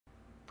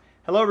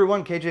Hello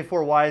everyone,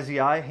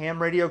 KJ4YZI,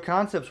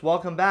 HamRadioConcepts,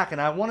 welcome back,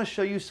 and I want to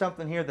show you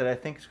something here that I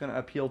think is going to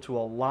appeal to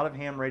a lot of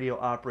ham radio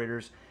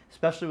operators,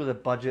 especially with a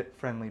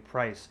budget-friendly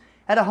price.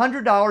 At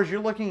 $100, you're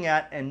looking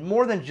at, and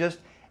more than just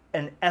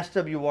an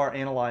SWR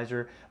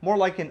analyzer, more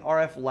like an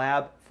RF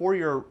lab for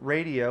your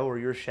radio or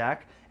your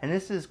shack, and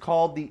this is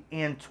called the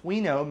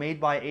Antuino, made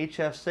by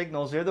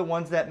HFsignals. They're the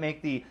ones that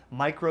make the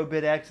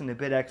uBiTx and the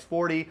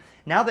uBiTx40.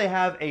 Now they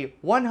have a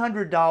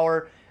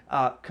 $100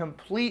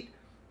 complete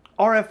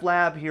RF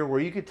lab here where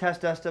you could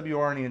test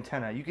SWR on the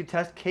antenna. You could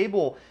test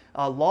cable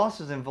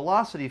losses and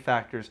velocity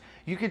factors.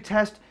 You could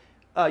test,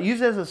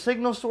 use it as a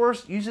signal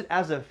source, use it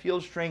as a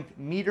field strength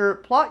meter,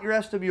 plot your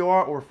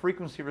SWR or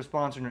frequency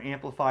response on your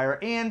amplifier,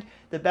 and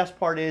the best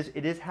part is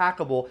it is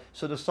hackable,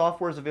 so the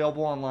software is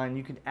available online.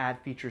 You can add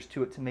features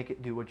to it to make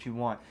it do what you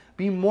want.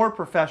 Be more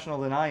professional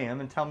than I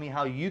am and tell me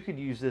how you could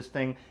use this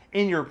thing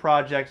in your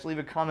projects. Leave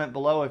a comment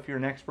below if you're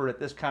an expert at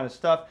this kind of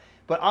stuff.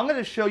 But I'm going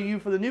to show you,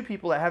 for the new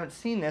people that haven't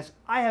seen this,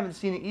 I haven't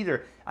seen it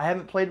either. I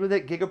haven't played with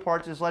it.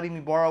 Gigaparts is letting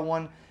me borrow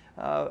one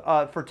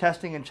for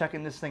testing and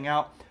checking this thing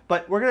out.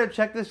 But we're going to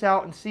check this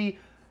out and see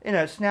in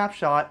a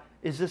snapshot,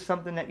 is this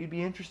something that you'd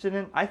be interested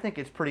in? I think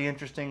it's pretty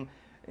interesting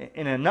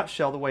in a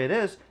nutshell the way it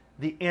is.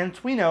 The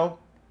Antuino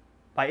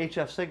by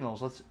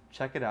HFsignals. Let's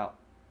check it out.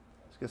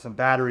 Let's get some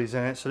batteries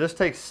in it. So this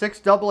takes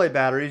 6 AA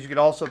batteries. You could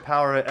also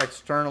power it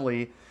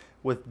externally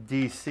with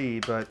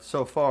DC, but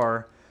so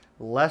far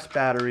less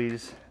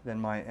batteries than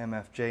my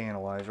MFJ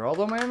analyzer,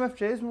 although my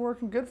MFJ has been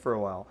working good for a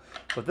while.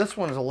 But this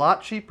one is a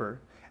lot cheaper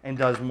and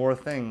does more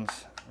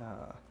things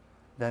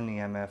than the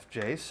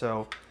MFJ.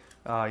 So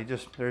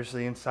there's the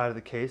inside of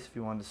the case if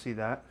you wanted to see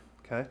that.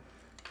 Okay,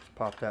 just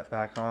pop that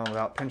back on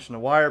without pinching the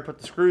wire, put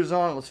the screws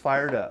on, let's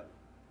fire it up.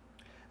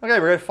 Okay,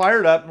 we're going to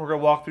fire it up and we're going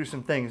to walk through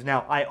some things.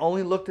 Now, I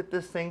only looked at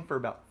this thing for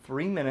about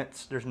 3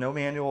 minutes. There's no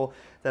manual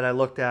that I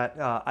looked at.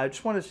 I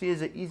just want to see,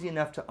 is it easy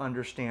enough to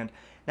understand?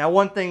 Now,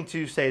 one thing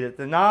to say that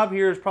the knob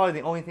here is probably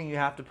the only thing you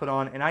have to put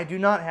on, and I do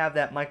not have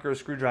that micro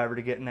screwdriver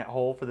to get in that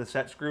hole for the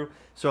set screw.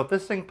 So if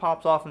this thing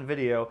pops off in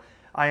video,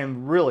 I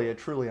am really a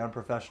truly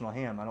unprofessional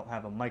ham. I don't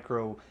have a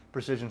micro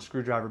precision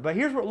screwdriver. But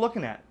here's what we're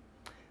looking at.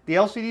 The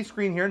LCD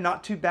screen here,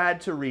 not too bad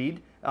to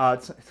read.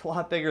 It's a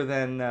lot bigger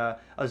than a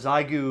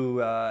Zygu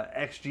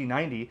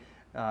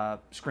XG90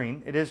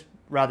 screen. It is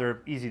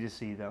rather easy to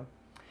see though.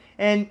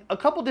 And a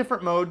couple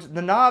different modes.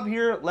 The knob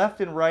here, left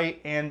and right,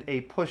 and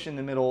a push in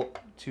the middle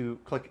to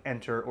click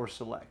enter or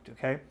select,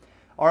 okay?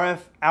 RF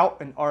out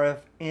and RF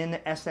in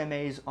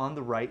SMAs on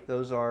the right.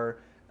 Those are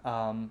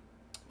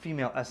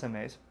female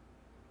SMAs.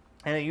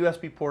 And a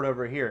USB port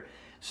over here.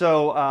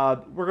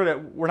 So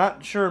we're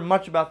not sure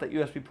much about that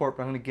USB port,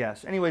 but I'm going to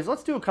guess. Anyways,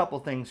 let's do a couple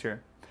things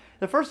here.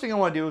 The first thing I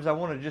want to do is I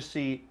want to just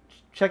see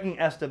checking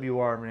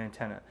SWR of an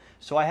antenna.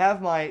 So I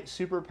have my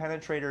super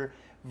penetrator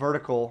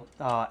vertical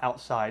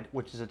outside,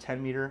 which is a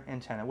 10-meter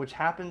antenna, which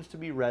happens to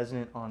be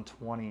resonant on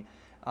 20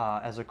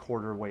 as a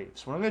quarter wave.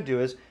 So what I'm going to do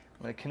is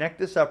I'm going to connect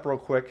this up real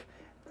quick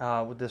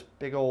with this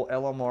big old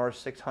LMR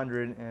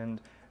 600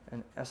 and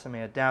an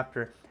SMA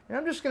adapter. And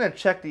I'm just going to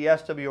check the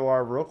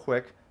SWR real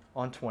quick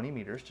on 20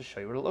 meters to show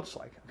you what it looks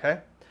like,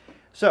 okay?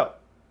 So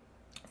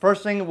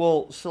first thing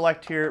we'll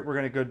select here, we're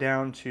going to go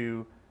down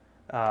to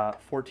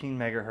 14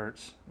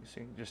 megahertz. You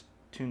see, just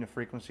tune the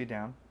frequency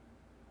down.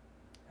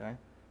 Okay,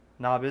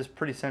 knob is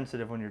pretty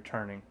sensitive when you're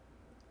turning.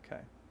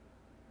 Okay,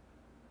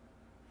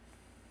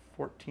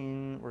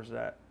 14. Where's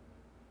that?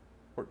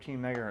 14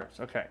 megahertz.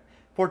 Okay,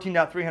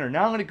 14.300.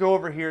 Now I'm going to go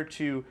over here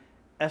to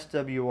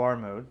SWR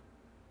mode,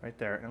 right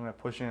there. And I'm going to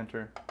push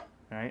enter.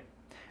 All right.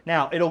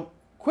 Now it'll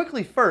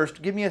quickly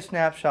first give me a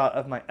snapshot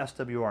of my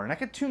SWR, and I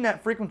can tune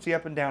that frequency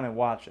up and down and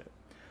watch it.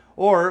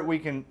 Or we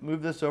can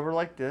move this over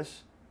like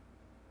this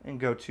and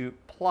go to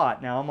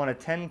plot. Now I'm on a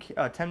 10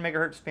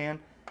 megahertz span.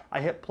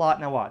 I hit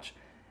plot. Now watch.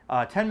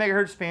 10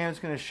 megahertz span is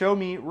going to show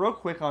me real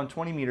quick on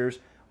 20 meters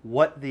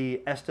what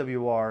the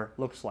SWR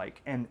looks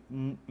like. And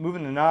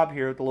moving the knob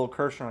here with the little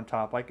cursor on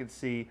top, I could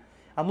see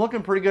I'm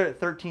looking pretty good at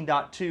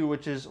 13.2,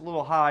 which is a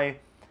little high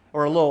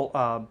or a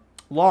little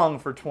long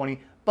for 20.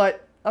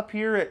 But up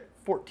here at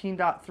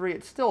 14.3,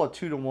 it's still a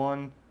 2 to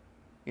 1,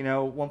 you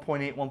know,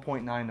 1.8,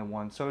 1.9 to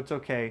 1. So it's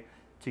okay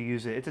to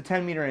use it. It's a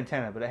 10-meter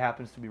antenna, but it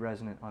happens to be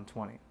resonant on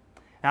 20.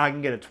 Now I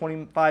can get a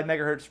 25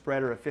 megahertz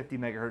spread or a 50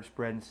 megahertz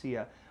spread and see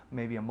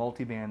maybe a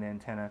multiband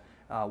antenna,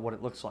 what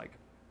it looks like.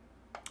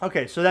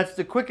 Okay, so that's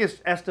the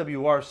quickest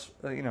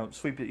SWR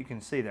sweep that you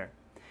can see there.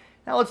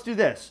 Now let's do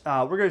this.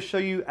 We're going to show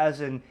you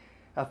as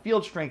a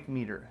field strength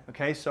meter.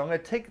 Okay, so I'm going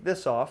to take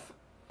this off,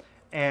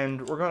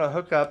 and we're going to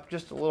hook up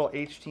just a little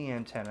HT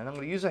antenna. And I'm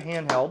going to use a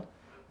handheld,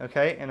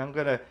 okay, and I'm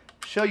going to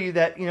show you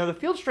that, you know, the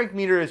field strength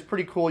meter is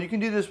pretty cool. You can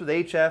do this with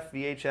HF,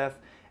 VHF,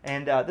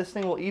 and this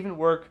thing will even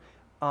work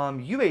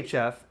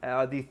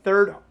UHF. The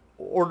third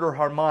order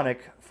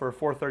harmonic for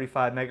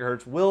 435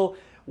 megahertz will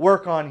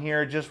work on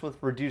here just with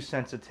reduced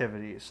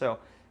sensitivity. So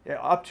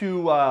up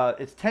to,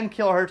 it's 10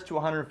 kilohertz to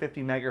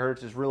 150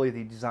 megahertz is really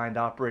the designed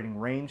operating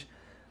range.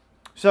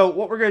 So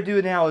what we're going to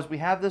do now is we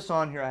have this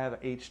on here. I have a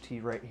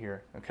HT right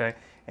here, okay?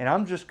 And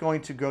I'm just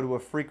going to go to a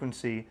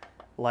frequency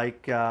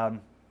like, oh,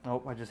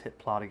 I just hit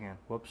plot again.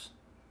 Whoops.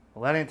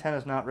 Well, that antenna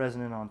is not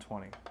resonant on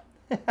 20.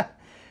 All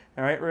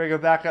right, we're going to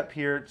go back up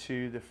here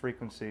to the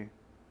frequency.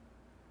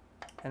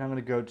 And I'm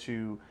going to go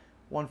to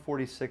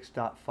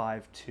 146.52.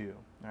 All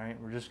right,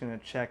 we're just going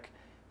to check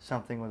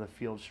something with a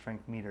field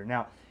strength meter.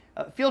 Now,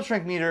 field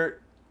strength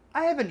meter,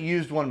 I haven't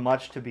used one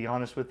much, to be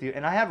honest with you,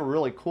 and I have a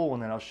really cool one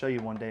that I'll show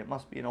you one day. It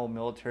must be an old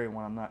military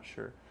one, I'm not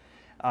sure.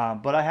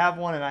 But I have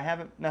one, and I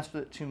haven't messed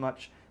with it too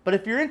much. But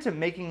if you're into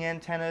making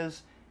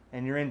antennas,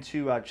 and you're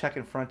into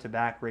checking front to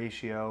back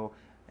ratio,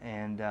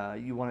 and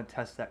you want to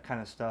test that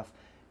kind of stuff,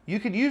 you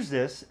could use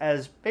this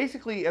as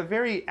basically a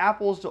very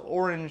apples to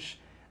oranges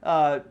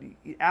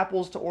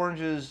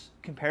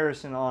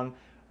comparison on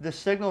the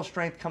signal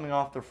strength coming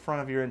off the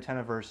front of your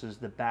antenna versus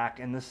the back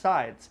and the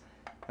sides.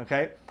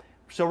 Okay,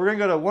 so we're going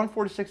to go to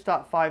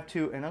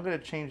 146.52, and I'm going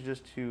to change this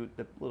to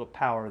the little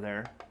power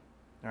there.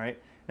 All right,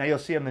 now you'll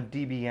see I'm in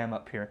dBm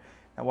up here.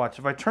 Now watch,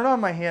 if I turn on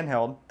my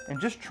handheld and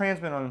just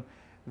transmit on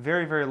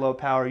very, very low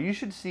power, you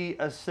should see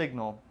a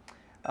signal.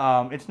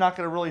 It's not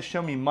going to really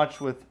show me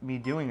much with me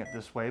doing it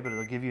this way, but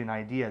it'll give you an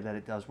idea that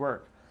it does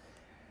work.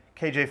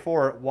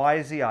 KJ4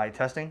 YZI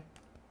testing.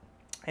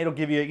 It'll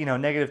give you,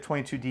 negative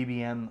 22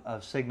 dBm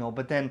of signal,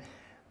 but then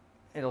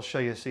it'll show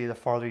you, see, the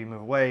farther you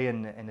move away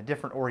and the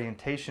different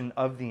orientation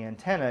of the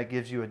antenna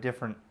gives you a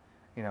different,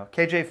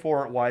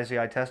 KJ4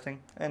 YZI testing,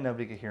 and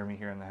nobody could hear me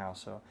here in the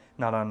house, so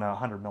not on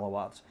 100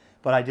 milliwatts.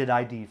 But I did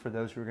ID for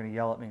those who are going to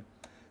yell at me.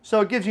 So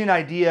it gives you an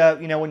idea,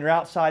 when you're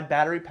outside,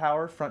 battery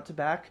power, front to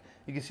back,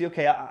 you can see,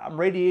 okay, I'm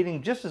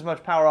radiating just as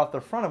much power off the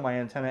front of my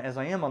antenna as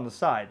I am on the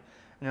side.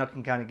 And that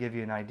can kind of give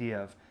you an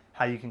idea of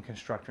how you can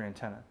construct your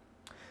antenna.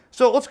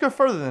 So let's go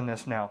further than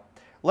this now.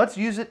 Let's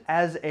use it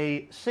as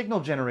a signal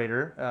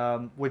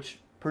generator, which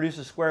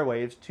produces square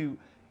waves, to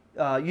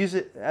use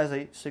it as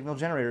a signal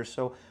generator.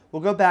 So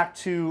we'll go back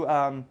to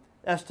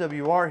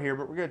SWR here,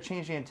 but we're going to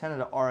change the antenna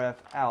to RF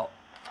out.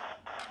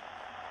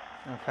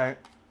 Okay.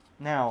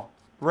 Now,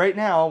 right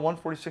now,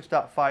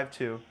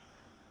 146.52.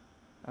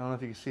 I don't know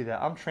if you can see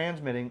that. I'm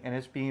transmitting, and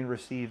it's being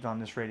received on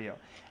this radio.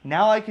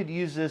 Now I could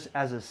use this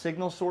as a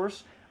signal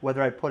source,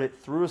 whether I put it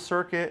through a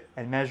circuit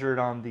and measure it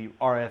on the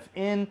RF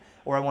in,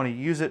 or I want to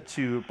use it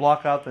to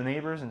block out the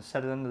neighbors and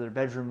set it under their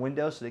bedroom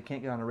window so they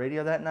can't get on the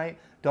radio that night.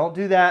 Don't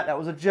do that. That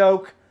was a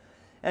joke.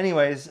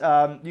 Anyways,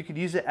 you could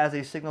use it as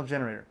a signal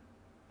generator.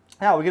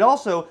 Now, we could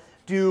also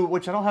do,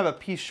 which I don't have a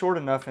piece short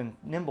enough and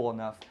nimble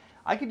enough,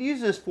 I could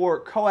use this for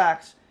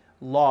coax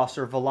loss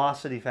or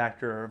velocity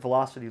factor or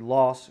velocity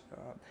loss,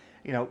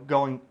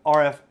 going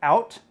RF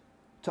out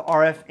to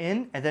RF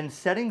in, and then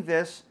setting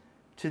this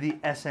to the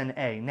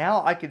SNA.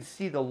 Now I could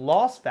see the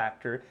loss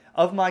factor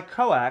of my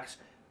coax,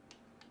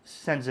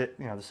 sends it,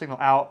 the signal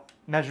out,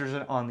 measures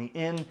it on the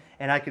in,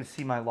 and I can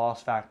see my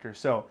loss factor.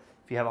 So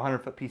if you have a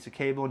 100-foot piece of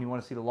cable and you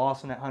want to see the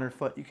loss in that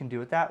 100-foot, you can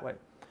do it that way.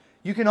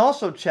 You can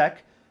also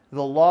check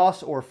the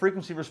loss or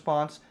frequency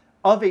response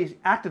of an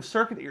active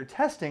circuit that you're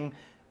testing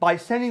by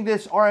sending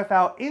this RF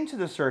out into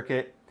the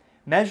circuit,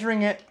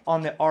 measuring it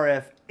on the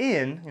RF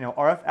in,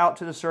 RF out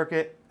to the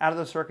circuit, out of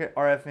the circuit,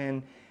 RF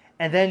in,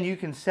 and then you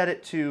can set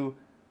it to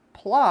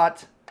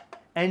plot,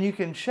 and you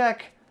can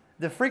check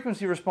the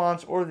frequency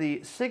response or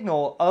the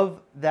signal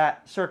of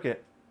that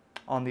circuit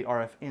on the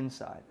RF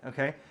inside.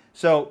 Okay,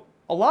 so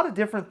a lot of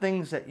different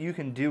things that you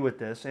can do with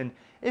this, and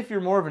if you're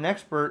more of an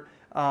expert,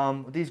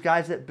 these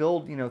guys that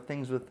build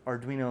things with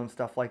Arduino and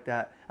stuff like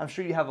that, I'm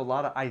sure you have a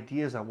lot of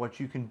ideas on what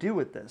you can do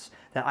with this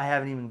that I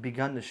haven't even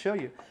begun to show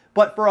you.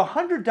 But for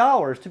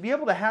 $100 to be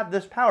able to have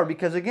this power,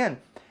 because again,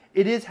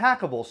 it is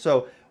hackable.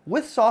 So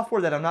with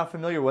software that I'm not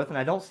familiar with, and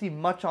I don't see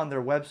much on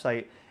their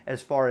website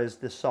as far as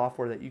the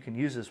software that you can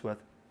use this with,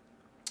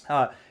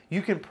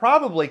 you can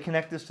probably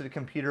connect this to the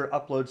computer,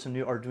 upload some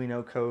new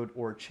Arduino code,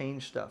 or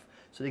change stuff.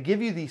 So they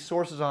give you these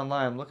sources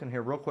online. I'm looking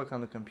here real quick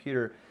on the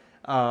computer.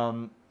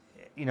 The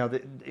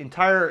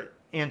entire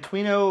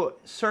Antuino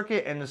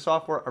circuit and the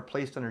software are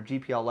placed under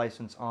GPL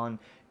license on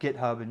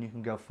GitHub, and you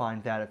can go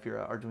find that if you're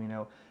an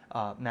Arduino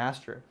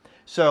master.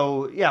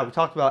 So yeah, we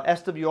talked about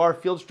SWR,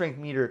 field strength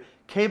meter,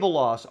 cable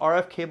loss,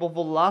 RF cable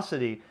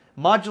velocity,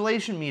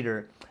 modulation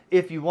meter.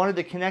 If you wanted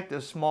to connect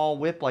a small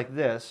whip like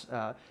this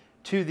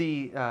to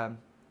the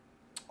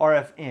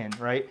RF in,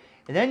 right?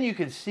 And then you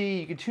could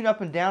tune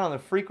up and down on the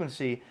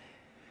frequency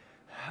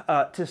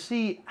to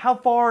see how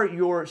far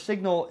your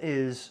signal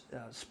is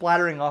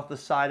splattering off the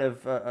side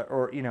of,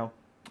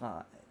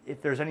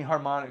 if there's any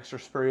harmonics or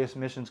spurious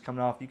emissions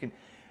coming off. You can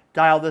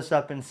dial this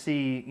up and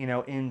see,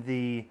 in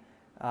the,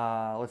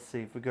 let's see,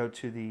 if we go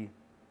to the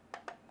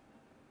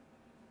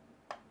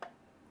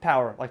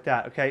power like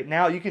that, okay?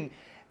 Now you can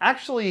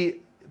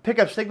actually pick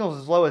up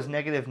signals as low as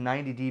negative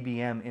 90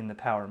 dBm in the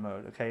power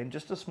mode, okay? And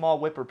just a small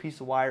whip or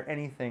piece of wire,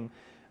 anything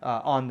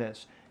on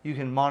this. You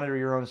can monitor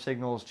your own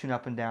signals, tune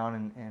up and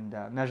down,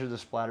 and measure the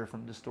splatter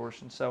from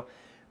distortion. So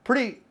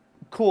pretty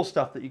cool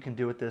stuff that you can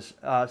do with this.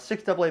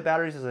 6 AA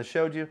batteries, as I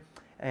showed you,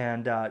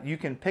 and you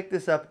can pick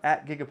this up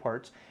at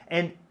Gigaparts.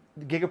 And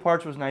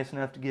Gigaparts was nice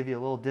enough to give you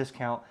a little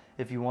discount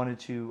if you wanted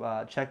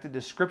to check the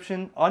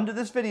description under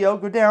this video.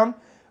 Go down,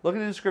 look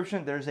in the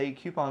description. There's a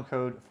coupon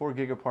code for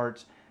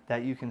Gigaparts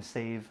that you can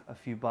save a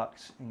few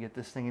bucks and get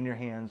this thing in your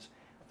hands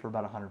for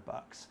about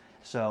 $100.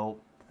 So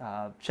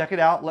check it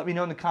out. Let me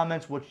know in the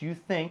comments what you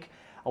think.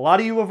 A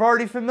lot of you are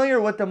already familiar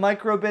with the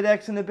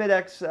microBiTx and the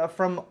BiTx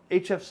from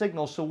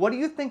HFsignals. So what do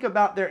you think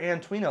about their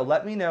Antuino?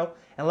 Let me know,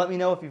 and let me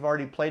know if you've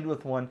already played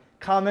with one.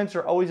 Comments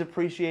are always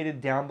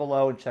appreciated down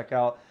below, and check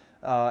out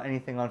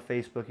anything on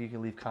Facebook. You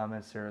can leave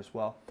comments there as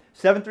well.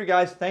 7-3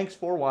 guys, thanks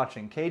for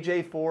watching.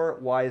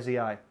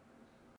 KJ4YZI.